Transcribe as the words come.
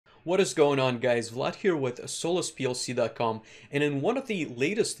What is going on, guys? Vlad here with SolusPLC.com, and in one of the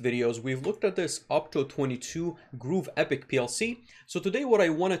latest videos we've looked at this Opto 22 Groov EPIC PLC. So today what I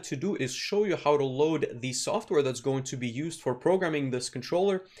wanted to do is show you how to load the software that's going to be used for programming this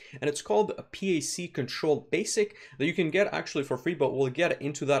controller, and it's called a PAC Control Basic that you can get actually for free, but we'll get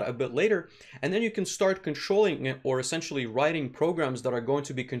into that a bit later. And then you can start controlling it, or essentially writing programs that are going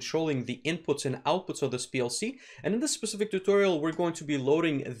to be controlling the inputs and outputs of this PLC. And in this specific tutorial we're going to be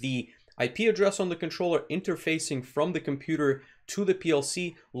loading the IP address on the controller, interfacing from the computer to the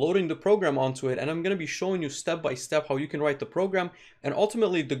PLC, loading the program onto it, and I'm going to be showing you step by step how you can write the program. And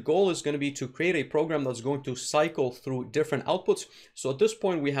ultimately the goal is going to be to create a program that's going to cycle through different outputs. So at this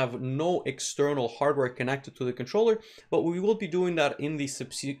point we have no external hardware connected to the controller, but we will be doing that in the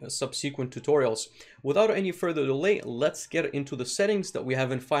subsequent tutorials. Without any further delay, let's get into the settings that we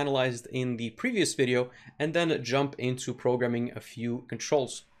haven't finalized in the previous video and then jump into programming a few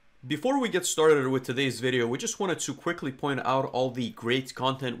controls. Before we get started with today's video, we just wanted to quickly point out all the great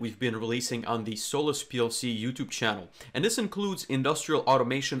content we've been releasing on the Solus PLC YouTube channel. And this includes industrial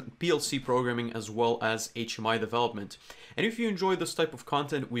automation, PLC programming, as well as HMI development. And if you enjoy this type of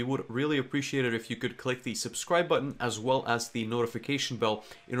content, we would really appreciate it if you could click the subscribe button as well as the notification bell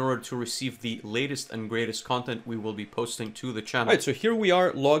in order to receive the latest and greatest content we will be posting to the channel. All right, so here we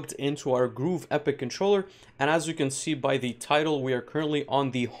are logged into our Groov EPIC controller. And as you can see by the title, we are currently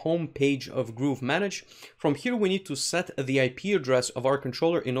on the home page of Groov Manage. From here, we need to set the IP address of our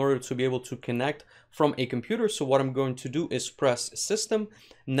controller in order to be able to connect from a computer. So what I'm going to do is press System.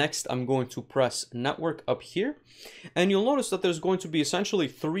 Next, I'm going to press Network up here. And you'll notice that there's going to be essentially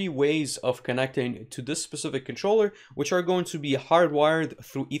three ways of connecting to this specific controller, which are going to be hardwired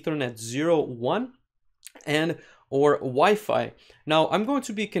through Ethernet 0, 1, and or Wi-Fi. Now I'm going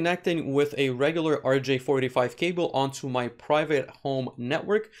to be connecting with a regular RJ45 cable onto my private home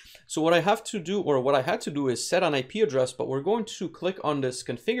network. So what I have to do, or what I had to do, is set an IP address, but we're going to click on this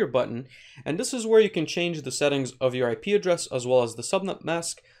configure button, and this is where you can change the settings of your IP address as well as the subnet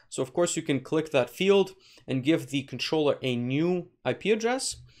mask. So of course you can click that field and give the controller a new IP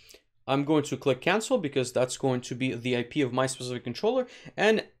address. I'm going to click cancel because that's going to be the IP of my specific controller,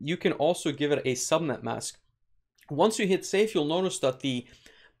 and you can also give it a subnet mask. Once you hit save, you'll notice that the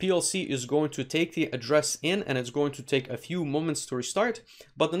PLC is going to take the address in, and it's going to take a few moments to restart.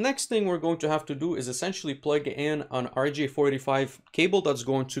 But the next thing we're going to have to do is essentially plug in an RJ45 cable that's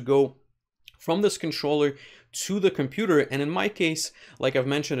going to go from this controller to the computer. And in my case, like I've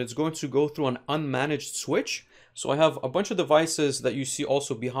mentioned, it's going to go through an unmanaged switch. So I have a bunch of devices that you see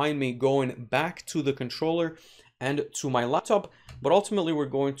also behind me going back to the controller and to my laptop, but ultimately we're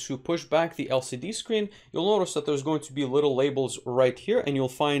going to push back the LCD screen. You'll notice that there's going to be little labels right here, and you'll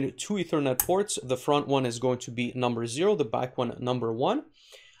find two Ethernet ports. The front one is going to be number 0, the back one number 1.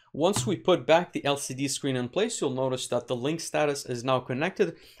 Once we put back the LCD screen in place, you'll notice that the link status is now connected.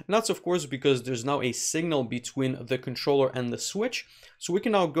 And that's of course because there's now a signal between the controller and the switch. So we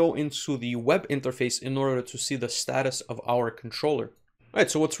can now go into the web interface in order to see the status of our controller. Alright,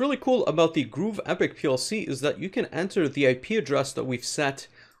 so what's really cool about the Groov EPIC PLC is that you can enter the IP address that we've set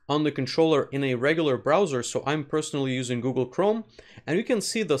on the controller in a regular browser. So I'm personally using Google Chrome, and you can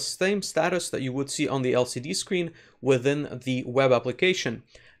see the same status that you would see on the LCD screen within the web application.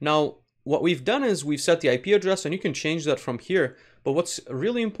 Now, what we've done is we've set the IP address, and you can change that from here. But what's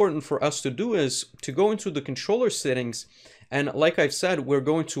really important for us to do is to go into the controller settings. And like I've said, we're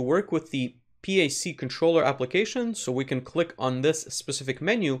going to work with the PAC controller application, so we can click on this specific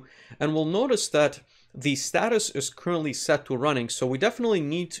menu, and we'll notice that the status is currently set to running. So we definitely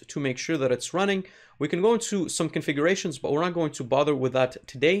need to make sure that it's running. We can go into some configurations, but we're not going to bother with that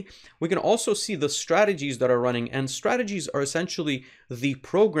today. We can also see the strategies that are running, and strategies are essentially the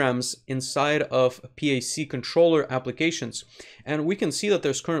programs inside of PAC controller applications. And we can see that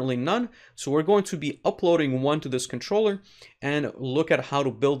there's currently none. So we're going to be uploading one to this controller and look at how to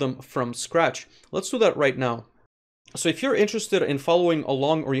build them from scratch. Let's do that right now. So if you're interested in following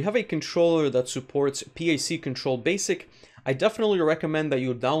along, or you have a controller that supports PAC Control Basic, I definitely recommend that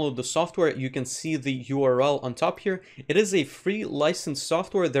you download the software. You can see the URL on top here. It is a free licensed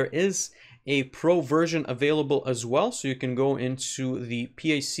software. There is a pro version available as well. So you can go into the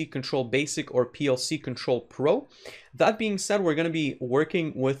PAC Control Basic or PLC Control Pro. That being said, we're going to be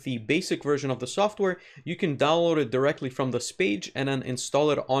working with the basic version of the software. You can download it directly from this page and then install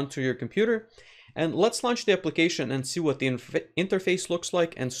it onto your computer. And let's launch the application and see what the interface looks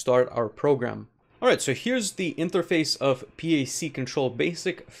like and start our program. Alright, so here's the interface of PAC Control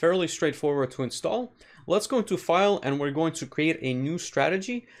Basic, fairly straightforward to install. let's go into File and we're going to create a new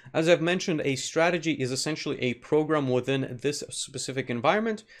strategy. As I've mentioned, a strategy is essentially a program within this specific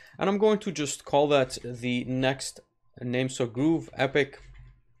environment. And I'm going to just call that the next name. So Groov Epic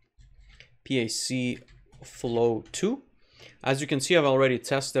PAC Flow 2. As you can see, I've already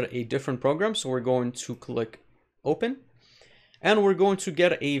tested a different program. So we're going to click Open. And we're going to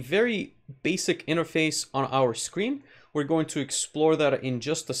get a very basic interface on our screen. We're going to explore that in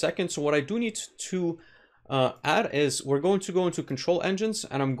just a second. So what I do need to add is we're going to go into Control Engines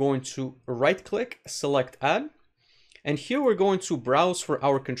and I'm going to right click, select Add. And here we're going to browse for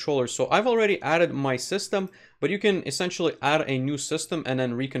our controller. So I've already added my system, but you can essentially add a new system and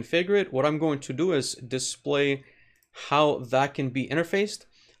then reconfigure it. What I'm going to do is display how that can be interfaced.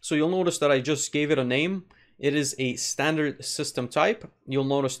 So you'll notice that I just gave it a name. It is a standard system type. You'll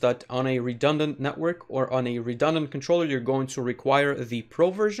notice that on a redundant network or on a redundant controller, you're going to require the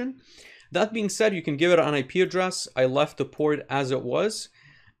Pro version. That being said, you can give it an IP address. I left the port as it was,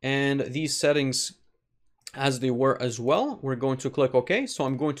 and these settings as they were as well. We're going to click OK. So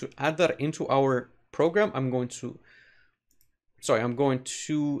I'm going to add that into our program. I'm going to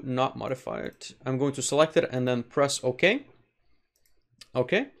not modify it. I'm going to select it and then press OK.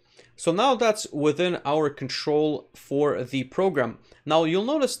 Okay. So now that's within our control for the program. Now you'll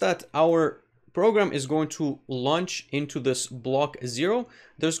notice that our program is going to launch into this block 0.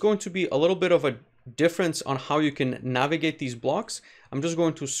 There's going to be a little bit of a difference on how you can navigate these blocks. I'm just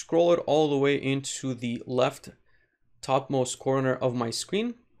going to scroll it all the way into the left topmost corner of my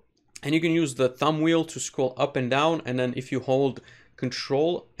screen. And you can use the thumb wheel to scroll up and down. And then if you hold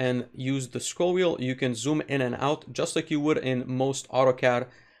Control and use the scroll wheel, you can zoom in and out just like you would in most AutoCAD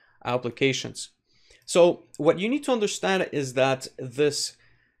applications. So what you need to understand is that this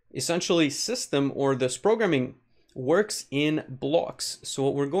essentially system or this programming works in blocks. So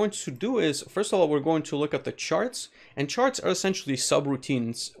what we're going to do is, first of all, we're going to look at the charts, and charts are essentially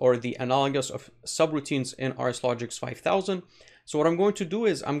subroutines or the analogous of subroutines in RSLogix 5000. So what I'm going to do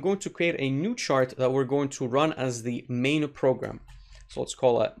is I'm going to create a new chart that we're going to run as the main program. So let's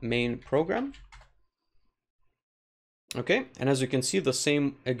call that main program. Okay, and as you can see, the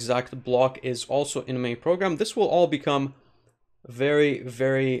same exact block is also in main program. This will all become very,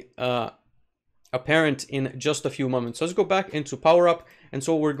 very apparent in just a few moments. So let's go back into Power Up. And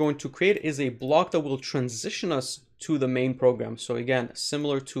so what we're going to create is a block that will transition us to the main program. So again,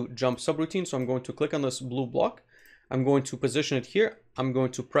 similar to jump subroutine. So I'm going to click on this blue block. I'm going to position it here. I'm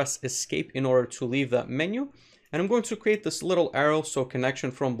going to press Escape in order to leave that menu. And I'm going to create this little arrow. So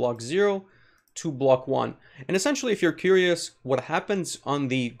connection from block 0 to block 1. And essentially, if you're curious, what happens on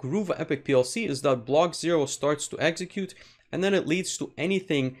the Groov EPIC-LC is that block 0 starts to execute, and then it leads to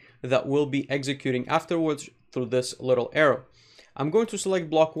anything that will be executing afterwards through this little arrow. I'm going to select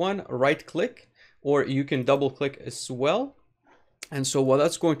block 1, right click, or you can double click as well. And so what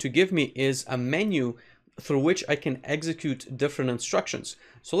that's going to give me is a menu through which I can execute different instructions.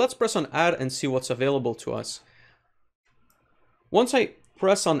 So let's press on Add and see what's available to us. Once I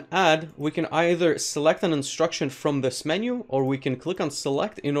press on Add, we can either select an instruction from this menu, or we can click on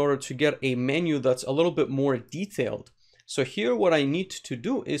Select in order to get a menu that's a little bit more detailed. So here what I need to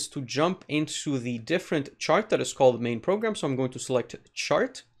do is to jump into the different chart that is called main program. So I'm going to select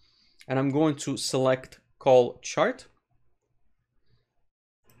Chart, and I'm going to select Call Chart.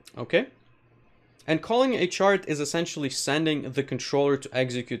 Okay. And calling a chart is essentially sending the controller to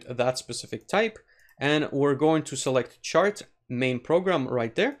execute that specific type. And we're going to select Chart main program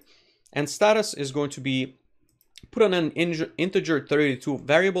right there, and status is going to be put on an integer 32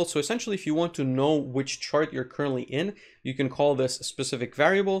 variable. So essentially, if you want to know which chart you're currently in, you can call this specific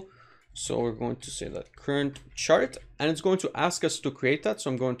variable. So we're going to say that current chart, and it's going to ask us to create that.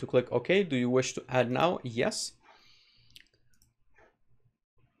 So I'm going to click OK. Do you wish to add now? Yes.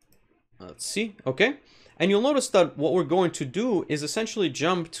 Let's see. Okay. And you'll notice that what we're going to do is essentially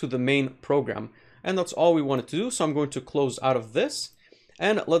jump to the main program. And that's all we wanted to do. So I'm going to close out of this,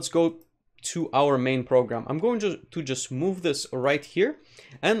 and let's go to our main program. I'm going to just move this right here,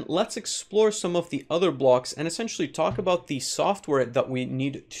 and let's explore some of the other blocks and essentially talk about the software that we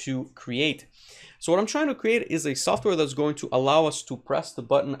need to create. So what I'm trying to create is a software that's going to allow us to press the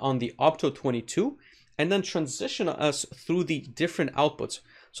button on the Opto 22 and then transition us through the different outputs.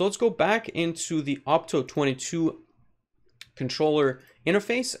 So let's go back into the Opto 22 controller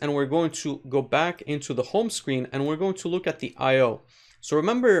interface, and we're going to go back into the home screen, and we're going to look at the I/O. So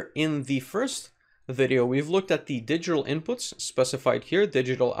remember, in the first video, we've looked at the digital inputs specified here,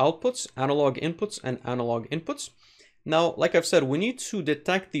 digital outputs, analog inputs, and analog inputs. Now, like I've said, we need to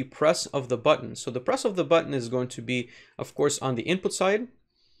detect the press of the button. So the press of the button is going to be, of course, on the input side.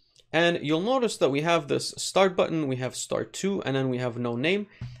 And you'll notice that we have this start button, we have start to, and then we have no name.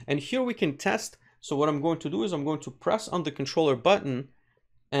 And here we can test. So what I'm going to do is I'm going to press on the controller button.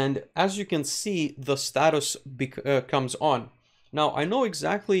 And as you can see, the status comes on. Now I know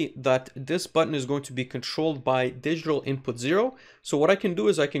exactly that this button is going to be controlled by digital input 0. So what I can do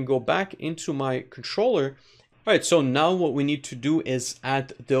is I can go back into my controller. All right, so now what we need to do is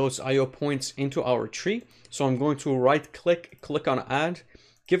add those IO points into our tree. So I'm going to right click, click on add,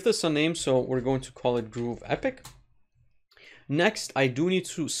 give this a name. So we're going to call it Groov Epic. Next, I do need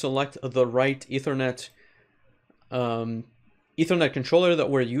to select the right Ethernet controller that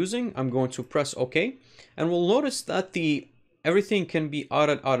we're using. I'm going to press OK, and we'll notice that everything can be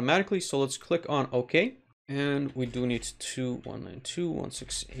added automatically. So let's click on OK, and we do need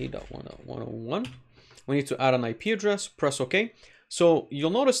 2.192.168.1.101. We need to add an IP address, press OK. So you'll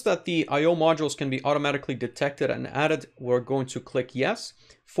notice that the IO modules can be automatically detected and added. We're going to click yes.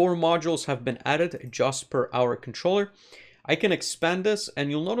 4 modules have been added just per our controller. I can expand this, and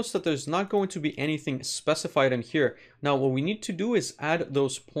you'll notice that there's not going to be anything specified in here. Now, what we need to do is add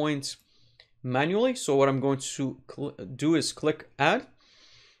those points manually. So what I'm going to do is click add.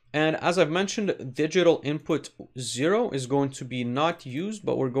 And as I've mentioned, digital input 0 is going to be not used,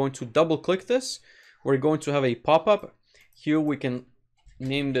 but we're going to double click this. We're going to have a pop-up. Here we can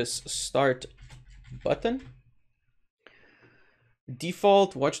name this start button.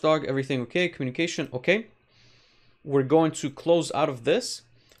 Default, watchdog, everything okay, communication, okay. We're going to close out of this.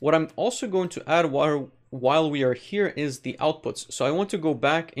 What I'm also going to add while we are here is the outputs. So I want to go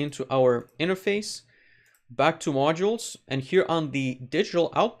back into our interface, back to modules, and here on the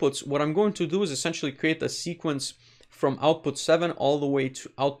digital outputs, what I'm going to do is essentially create a sequence from output 7 all the way to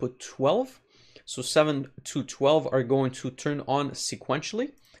output 12. So 7 to 12 are going to turn on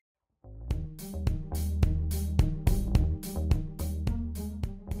sequentially.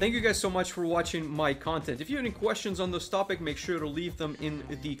 Thank you guys so much for watching my content. If you have any questions on this topic, make sure to leave them in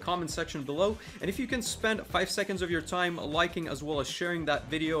the comment section below. And if you can spend 5 seconds of your time liking as well as sharing that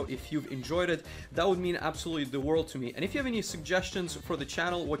video if you've enjoyed it, that would mean absolutely the world to me. And if you have any suggestions for the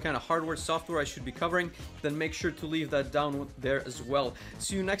channel, what kind of hardware, software I should be covering, then make sure to leave that down there as well.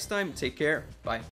 See you next time. Take care. Bye.